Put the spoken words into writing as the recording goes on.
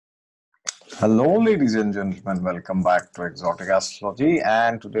Hello, ladies and gentlemen. Welcome back to Exotic Astrology.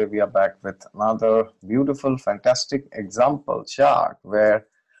 And today we are back with another beautiful, fantastic example chart where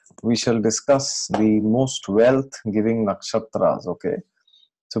we shall discuss the most wealth giving nakshatras. Okay.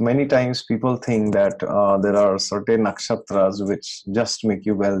 So many times people think that there are certain nakshatras which just make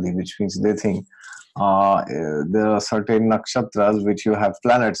you wealthy, which means they think there are certain nakshatras which you have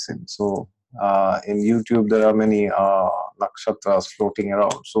planets in. So in YouTube, there are many nakshatras floating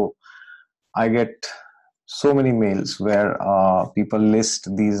around. So I get so many mails where people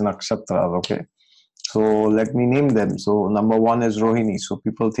list these nakshatras. Okay, so let me name them. So number one is Rohini. So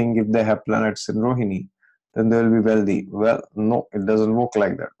people think if they have planets in Rohini, then they will be wealthy. Well, no, it doesn't work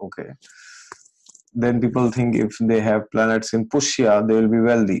like that. Okay. Then people think if they have planets in Pushya, they will be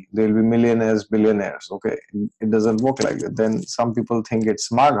wealthy. They will be millionaires, billionaires. Okay, it doesn't work like that. Then some people think it's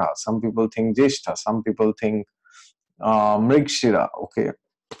Magha. Some people think Jeshta. Some people think Mrigshira. Okay,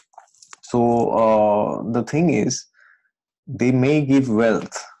 so the thing is, they may give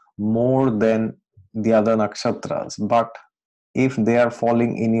wealth more than the other nakshatras, but if they are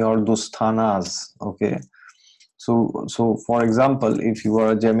falling in your dusthanas, okay. So for example, if you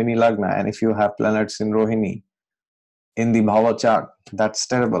are a Gemini Lagna and if you have planets in Rohini in the Bhava chart, that's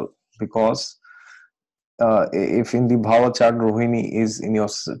terrible because if in the Bhava chart Rohini is in your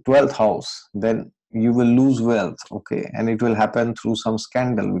 12th house, then you will lose wealth, okay, and it will happen through some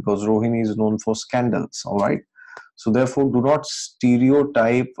scandal because Rohini is known for scandals, all right. So therefore, do not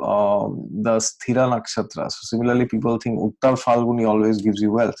stereotype the Sthira Nakshatra. So similarly, people think Uttar Falguni always gives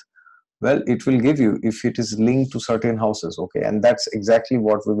you wealth. Well, it will give you if it is linked to certain houses, okay, and that's exactly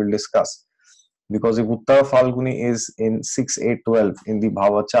what we will discuss. Because if Uttar Falguni is in 6, 8, 12 in the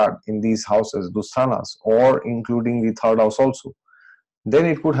Bhava chart, in these houses, Dusthanas, or including the third house also, then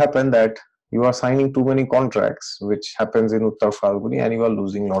it could happen that you are signing too many contracts, which happens in Uttar Falguni, and you are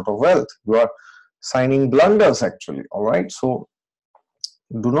losing a lot of wealth. You are signing blunders actually, all right. So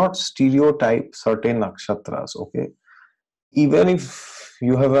do not stereotype certain nakshatras, okay. Even if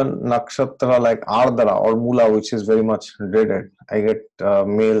you have a nakshatra like Ardra or Mula, which is very much dreaded, I get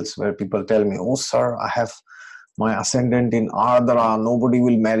mails where people tell me, oh sir, I have my ascendant in Ardra, nobody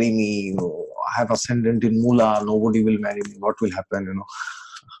will marry me. You know, I have ascendant in Mula, nobody will marry me. What will happen, you know?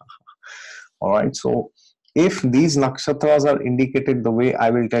 All right. So if these nakshatras are indicated the way I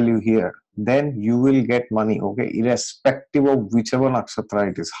will tell you here, then you will get money, okay, irrespective of whichever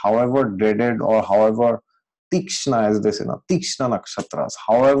nakshatra it is, however dreaded or however tikshna, as they say, na, tikshna nakshatras,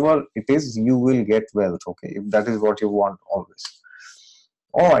 however it is, you will get wealth, okay, if that is what you want always.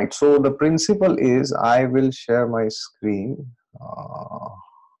 All right. So the principle is, I will share my screen.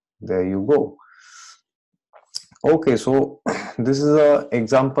 There you go. Okay, so this is a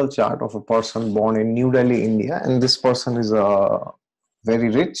example chart of a person born in New Delhi, India, and this person is very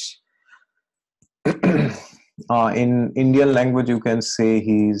rich. In Indian language, you can say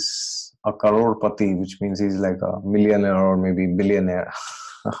he's a crorepati, which means he's like a millionaire or maybe billionaire.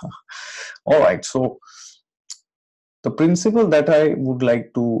 All right, so the principle that I would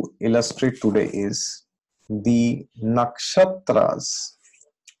like to illustrate today is the nakshatras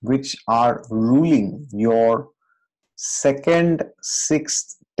which are ruling your second,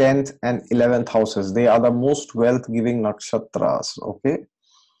 sixth, 10th, and 11th houses. They are the most wealth giving nakshatras, okay.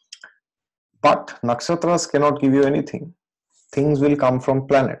 But nakshatras cannot give you anything. Things will come from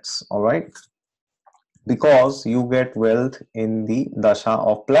planets, all right, because you get wealth in the dasha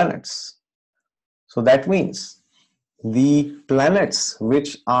of planets. So that means the planets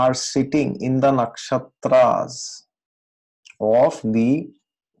which are sitting in the nakshatras of the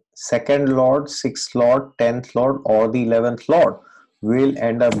second lord, sixth lord, 10th lord, or the 11th lord will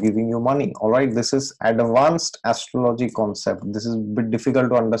end up giving you money. All right, this is advanced astrology concept. This is a bit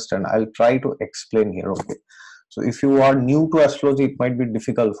difficult to understand. I'll try to explain here, okay. So if you are new to astrology, it might be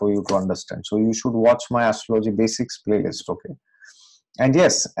difficult for you to understand, so you should watch my astrology basics playlist, okay. And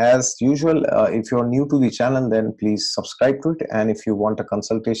yes, as usual, if you're new to the channel, then please subscribe to it. And if you want a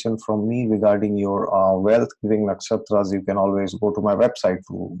consultation from me regarding your wealth giving nakshatras, you can always go to my website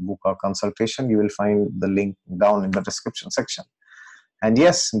to book a consultation. You will find the link down in the description section. And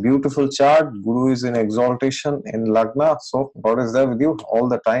yes, beautiful chart. Guru is in exaltation in Lagna. So God is there with you all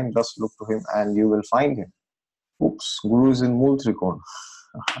the time. Just look to him and you will find him. Oops, Guru is in Mool Trikon.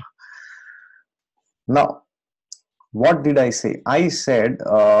 Now, what did I say? I said,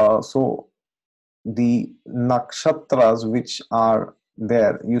 so the nakshatras which are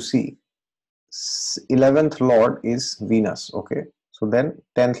there, you see, 11th lord is Venus, okay. So then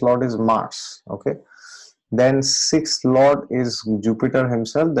 10th lord is Mars, okay. Then 6th lord is Jupiter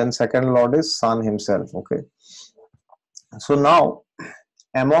himself. Then second lord is Sun himself, okay. So now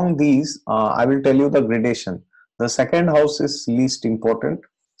among these, I will tell you the gradation. The second house is least important.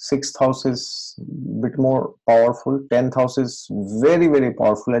 Sixth house is bit more powerful. 10th house is very, very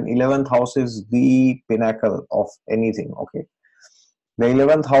powerful, and 11th house is the pinnacle of anything. Okay, the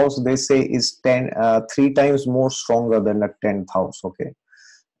 11th house, they say, is 3 times more stronger than the 10th house. Okay,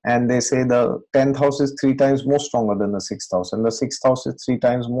 and they say the 10th house is 3 times more stronger than the 6th house, and the 6th house is 3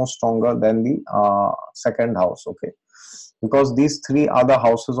 times more stronger than the second house. Okay, because these three are the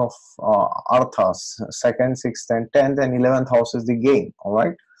houses of arthas: second, sixth, and 10th, and 11th house is the gain. All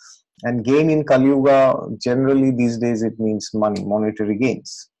right, and gain in Kali Yuga, generally these days, it means money, monetary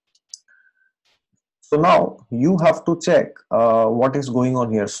gains. So now you have to check what is going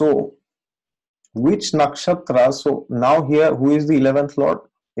on here. So which nakshatra? So now here, who is the 11th lord?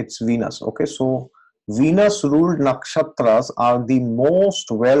 It's Venus. Okay, so Venus ruled nakshatras are the most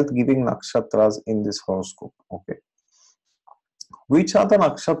wealth giving nakshatras in this horoscope. Okay, which are the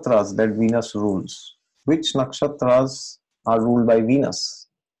nakshatras that Venus rules? Which nakshatras are ruled by Venus?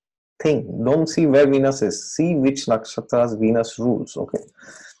 Think, don't see where Venus is, see which nakshatras Venus rules. Okay,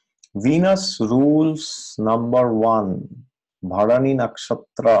 Venus rules number 1, Bharani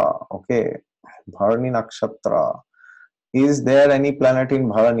nakshatra. Okay, Bharani nakshatra. Is there any planet in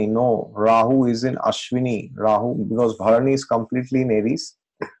Bharani? No. Rahu is in Ashwini. Rahu, because Bharani is completely in Aries,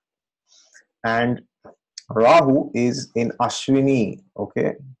 and Rahu is in Ashwini.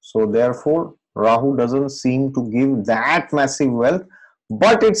 Okay, so therefore Rahu doesn't seem to give that massive wealth,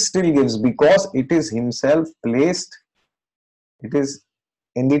 but it still gives, because it is himself placed, it is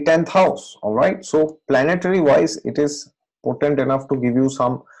in the 10th house. All right, so planetary wise, it is potent enough to give you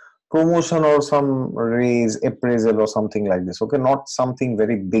some promotion or some raise, appraisal, or something like this. Okay, not something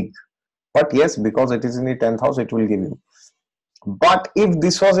very big, but yes, because it is in the 10th house, it will give you. But if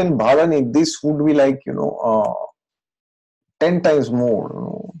this was in Bharani, this would be like 10 times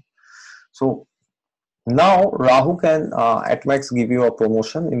more. So now Rahu can at max give you a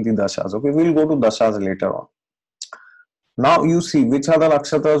promotion in the dashas. Okay, we'll go to dashas later on. Now you see which are the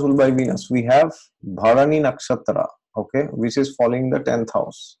nakshatras ruled by Venus. We have Bharani nakshatra, okay, which is falling the 10th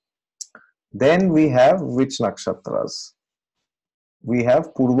house. Then we have which nakshatras? We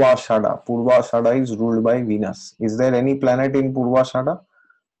have Purvashada. Purvashada is ruled by Venus. Is there any planet in Purvashada?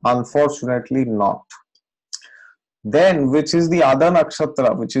 Unfortunately not. Then which is the other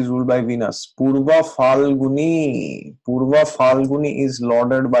nakshatra which is ruled by Venus? Purva Falguni. Purva Falguni is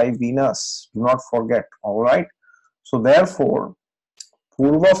lorded by Venus. Do not forget. All right. So therefore,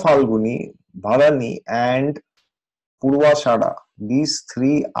 Purva Falguni, Bharani, and Purvashada, these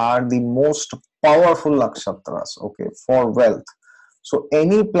three are the most powerful nakshatras, okay, for wealth. So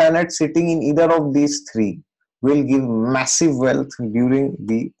any planet sitting in either of these three will give massive wealth during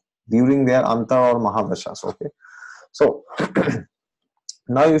their Antar or Mahadashas. Okay, so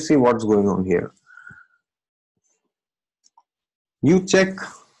now you see what's going on here. You check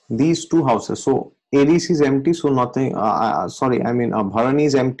these two houses. So Aries is empty, so nothing. Bharani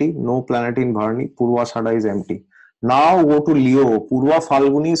is empty. No planet in Bharani. Purvashada is empty. Now go to Leo. Purva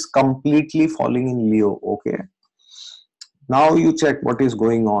Falguni is completely falling in Leo. Okay. Now you check what is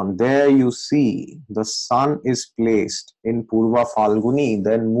going on. There you see the sun is placed in Purva Falguni.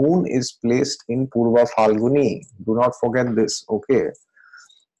 Then moon is placed in Purva Falguni. Do not forget this. Okay.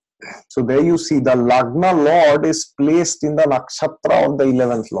 So there you see the Lagna Lord is placed in the Nakshatra of the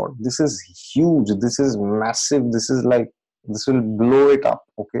 11th Lord. This is huge. This is massive. This is like, this will blow it up.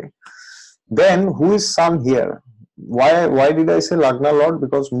 Okay. Then who is Sun here? Why did I say Lagna Lord?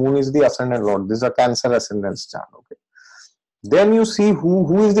 Because moon is the ascendant Lord. This is a Cancer ascendant chart. Okay. Then you see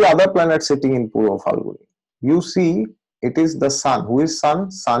who is the other planet sitting in Purva Falguni. You see it is the Sun. Who is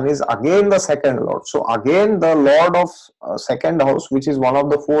Sun? Sun is again the second Lord. So again the Lord of second house, which is one of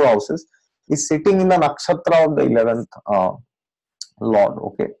the 4 houses, is sitting in the Nakshatra of the 11th Lord.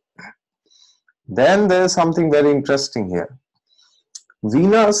 Okay. Then there is something very interesting here.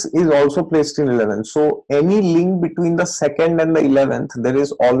 Venus is also placed in 11th. So any link between the 2nd and the 11th, there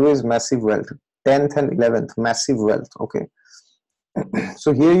is always massive wealth. 10th and 11th, massive wealth. Okay.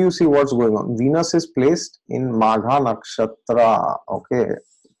 So here you see what's going on. Venus is placed in Magha Nakshatra. Okay.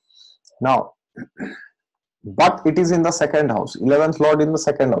 Now, but it is in the 2nd house. 11th Lord in the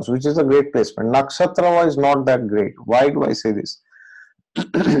 2nd house, which is a great placement. Nakshatra is not that great. Why do I say this?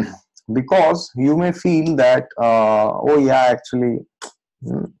 Because you may feel that, oh yeah, actually,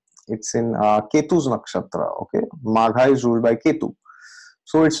 it's in Ketu's Nakshatra. Okay. Magha is ruled by Ketu.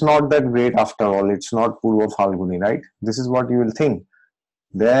 So it's not that great after all. It's not Purva Falguni, right? This is what you will think.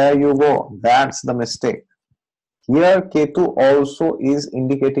 There you go. That's the mistake. Here Ketu also is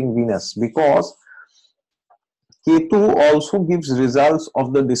indicating Venus, because Ketu also gives results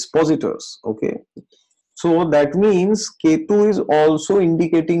of the dispositors. Okay, so that means Ketu is also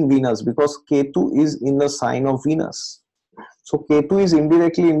indicating Venus, because Ketu is in the sign of Venus. So Ketu is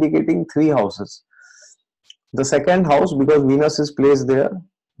indirectly indicating three houses. The second house because Venus is placed there.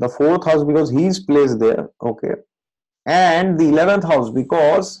 The fourth house because he is placed there. Okay. And the 11th house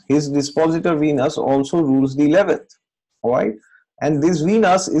because his dispositor Venus also rules the 11th. Alright. And this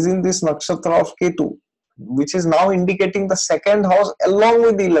Venus is in this nakshatra of Ketu, which is now indicating the second house along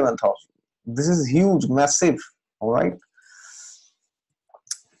with the 11th house. This is huge, massive. Alright.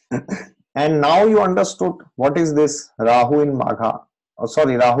 And now you understood what is this Rahu in Magha. Oh,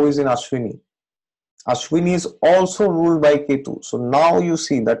 sorry, Rahu is in Ashwini. Ashwini is also ruled by Ketu. So now you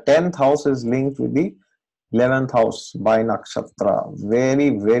see the 10th house is linked with the 11th house by nakshatra. Very,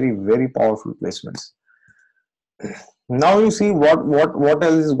 very, very powerful placements. Now you see what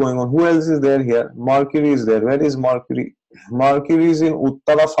else is going on. Who else is there here? Mercury is there. Where is Mercury? Mercury is in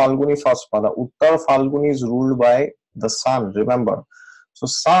Uttara Falguni first pada. Uttara Falguni is ruled by the sun. Remember. So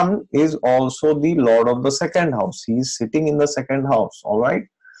sun is also the lord of the second house. He is sitting in the second house. All right.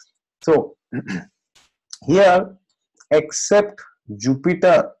 So here, except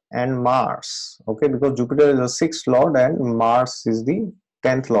Jupiter and Mars, okay, because Jupiter is the sixth lord and Mars is the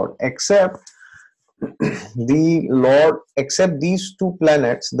 10th lord, except except these two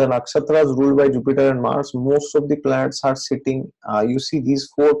planets, the nakshatras ruled by Jupiter and Mars, most of the planets are sitting, you see these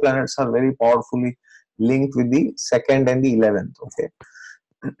four planets are very powerfully linked with the 2nd and the 11th, okay.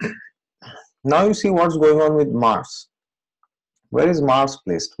 Now you see what's going on with Mars. Where is Mars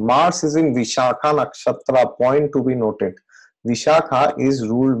placed? Mars is in Vishakha nakshatra, point to be noted. Vishakha is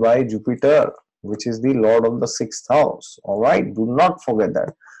ruled by Jupiter, which is the lord of the 6th house. Alright, do not forget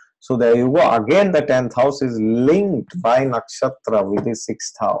that. So there you go. Again, the 10th house is linked by nakshatra with the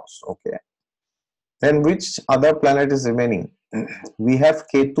 6th house. Okay. Then which other planet is remaining? We have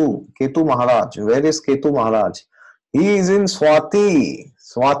Ketu. Ketu Maharaj. Where is Ketu Maharaj? He is in Swati.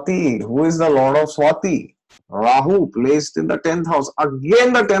 Swati. Who is the lord of Swati? Rahu, placed in the 10th house.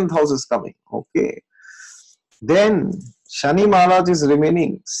 Again the 10th house is coming. Okay. Then Shani Maharaj is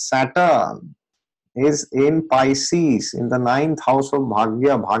remaining. Saturn is in Pisces in the 9th house of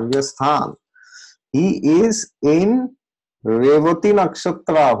Bhagya, Bhagyasthan. He is in Revati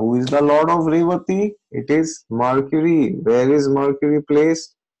Nakshatra. Who is the lord of Revati? It is Mercury. Where is Mercury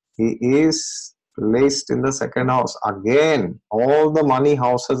placed? He is placed in the 2nd house. Again, all the money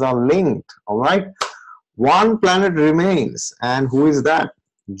houses are linked. Alright. One planet remains, and who is that?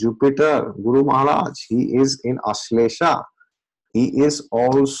 Jupiter, Guru Maharaj. He is in Ashlesha. He is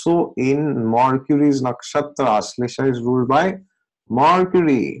also in Mercury's nakshatra. Ashlesha is ruled by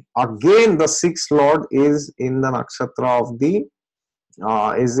Mercury. Again, the 6th lord is in the nakshatra of the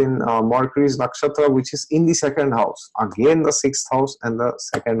Mercury's nakshatra, which is in the 2nd house. Again, the 6th house and the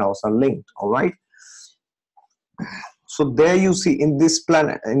 2nd house are linked. All right. So there you see in this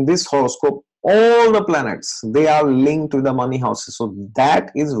planet, in this horoscope, all the planets, they are linked to the money houses. So that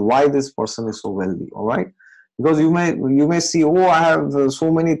is why this person is so wealthy. All right. Because you may see, oh, I have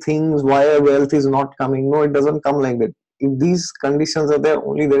so many things, why wealth is not coming. No, it doesn't come like that. If these conditions are there,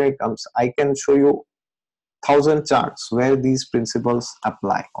 only then it comes. I can show you 1,000 charts where these principles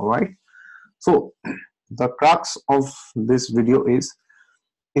apply. All right. So the crux of this video is,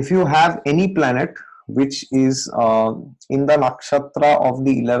 if you have any planet which is in the nakshatra of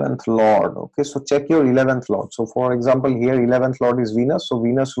the 11th lord, okay, so check your 11th lord. So for example, here 11th lord is Venus. So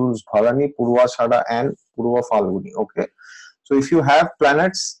Venus rules Bharani, Purvashada and Purva Falguni. Okay. So if you have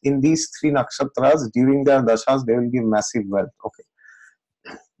planets in these three nakshatras during their dashas, they will give massive wealth. Okay.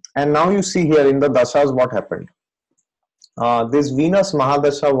 And now you see here in the dashas what happened. This Venus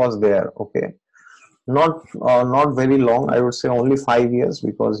Mahadasha was there. Okay. Not very long. I would say only 5 years,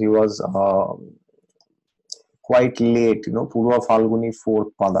 because he was quite late, you know, Purva Falguni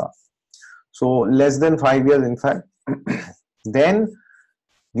 4th pada. So less than 5 years, in fact. Then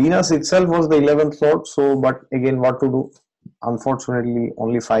Venus itself was the 11th lord. So, but again, what to do? Unfortunately,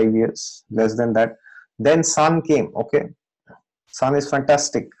 only 5 years, less than that. Then Sun came. Okay, Sun is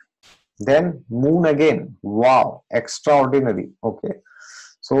fantastic. Then Moon again. Wow, extraordinary. Okay.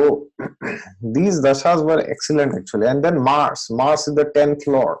 So these dashas were excellent actually. And then Mars is the 10th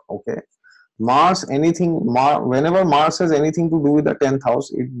lord. Okay. Mars, whenever Mars has anything to do with the 10th house,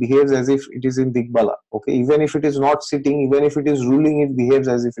 it behaves as if it is in Digbala. Okay. Even if it is not sitting, even if it is ruling, it behaves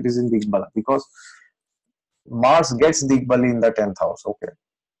as if it is in Digbala, because Mars gets Digbali in the 10th house. Okay.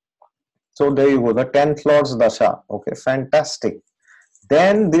 So there you go. The 10th lord's dasha. Okay. Fantastic.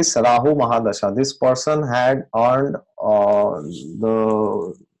 Then this Rahu Mahadasha, this person had earned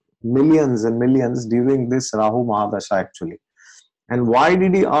the millions and millions during this Rahu Mahadasha actually. And why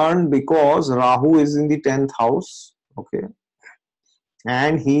did he earn? Because Rahu is in the 10th house, okay,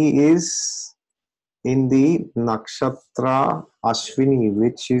 and he is in the nakshatra Ashwini,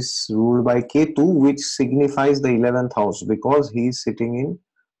 which is ruled by Ketu, which signifies the 11th house, because he is sitting in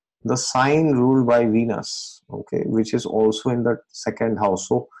the sign ruled by Venus, okay, which is also in the second house.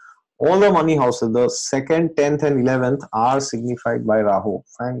 So all the money houses, the second, 10th and 11th, are signified by Rahu.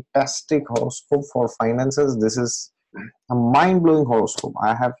 Fantastic horoscope for finances. This is a mind-blowing horoscope.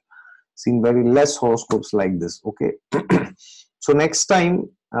 I have seen very less horoscopes like this, okay. So next time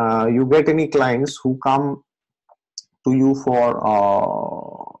you get any clients who come to you for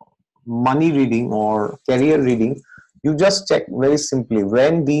money reading or career reading, you just check very simply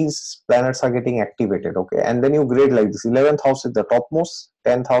when these planets are getting activated, okay, and then you grade like this. 11th house is the topmost,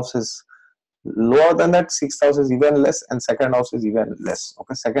 10th house is lower than that, 6th house is even less, and second house is even less,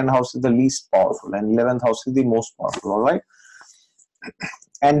 okay. Second house is the least powerful and 11th house is the most powerful, all right.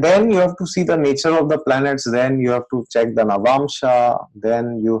 And then you have to see the nature of the planets, then you have to check the Navamsha,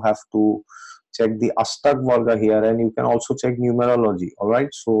 then you have to check the Astak Varga here, and you can also check numerology, all right.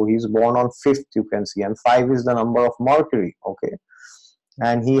 So he's born on 5th, you can see, and 5 is the number of Mercury, okay.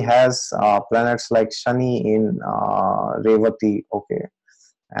 And he has planets like Shani in Revati, okay,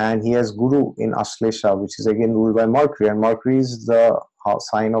 and he has Guru in Ashlesha, which is again ruled by Mercury, and Mercury is the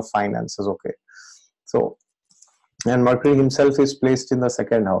sign of finances, okay. So, and Mercury himself is placed in the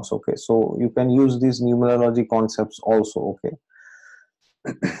second house, okay. So you can use these numerology concepts also, okay.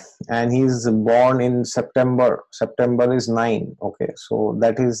 And he's born in September. September is 9, okay. So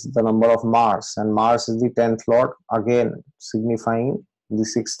that is the number of Mars, and Mars is the 10th lord, again signifying the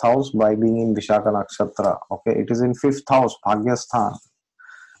 6th house by being in Vishaka Nakshatra, okay. It is in 5th house, Bhagyasthan.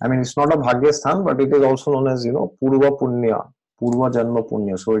 I mean, it's not a Bhagyasthan, but it is also known as, Purva Punya, Purva Janma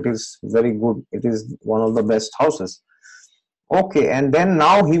Punya. So it is very good. It is one of the best houses. Okay, and then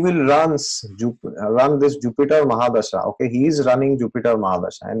now he will run this Jupiter Mahadasha. Okay, he is running Jupiter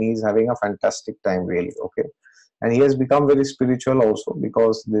Mahadasha and he is having a fantastic time, really. Okay, and he has become very spiritual also,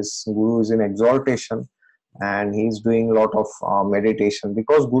 because this Guru is in exaltation and he is doing a lot of meditation,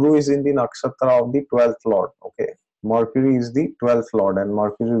 because Guru is in the nakshatra of the 12th lord. Okay, Mercury is the 12th lord and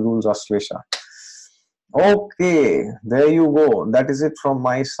Mercury rules Ashlesha. Okay, there you go. That is it from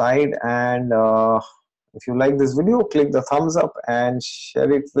my side, and if you like this video, click the thumbs up and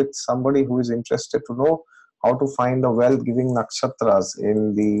share it with somebody who is interested to know how to find the wealth giving nakshatras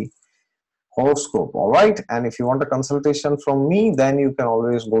in the horoscope. All right, and if you want a consultation from me, then you can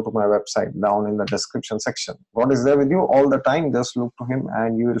always go to my website down in the description section. God is there with you all the time. Just look to him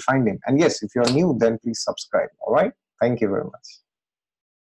and you will find him. And yes, if you are new, then please subscribe. All right, thank you very much.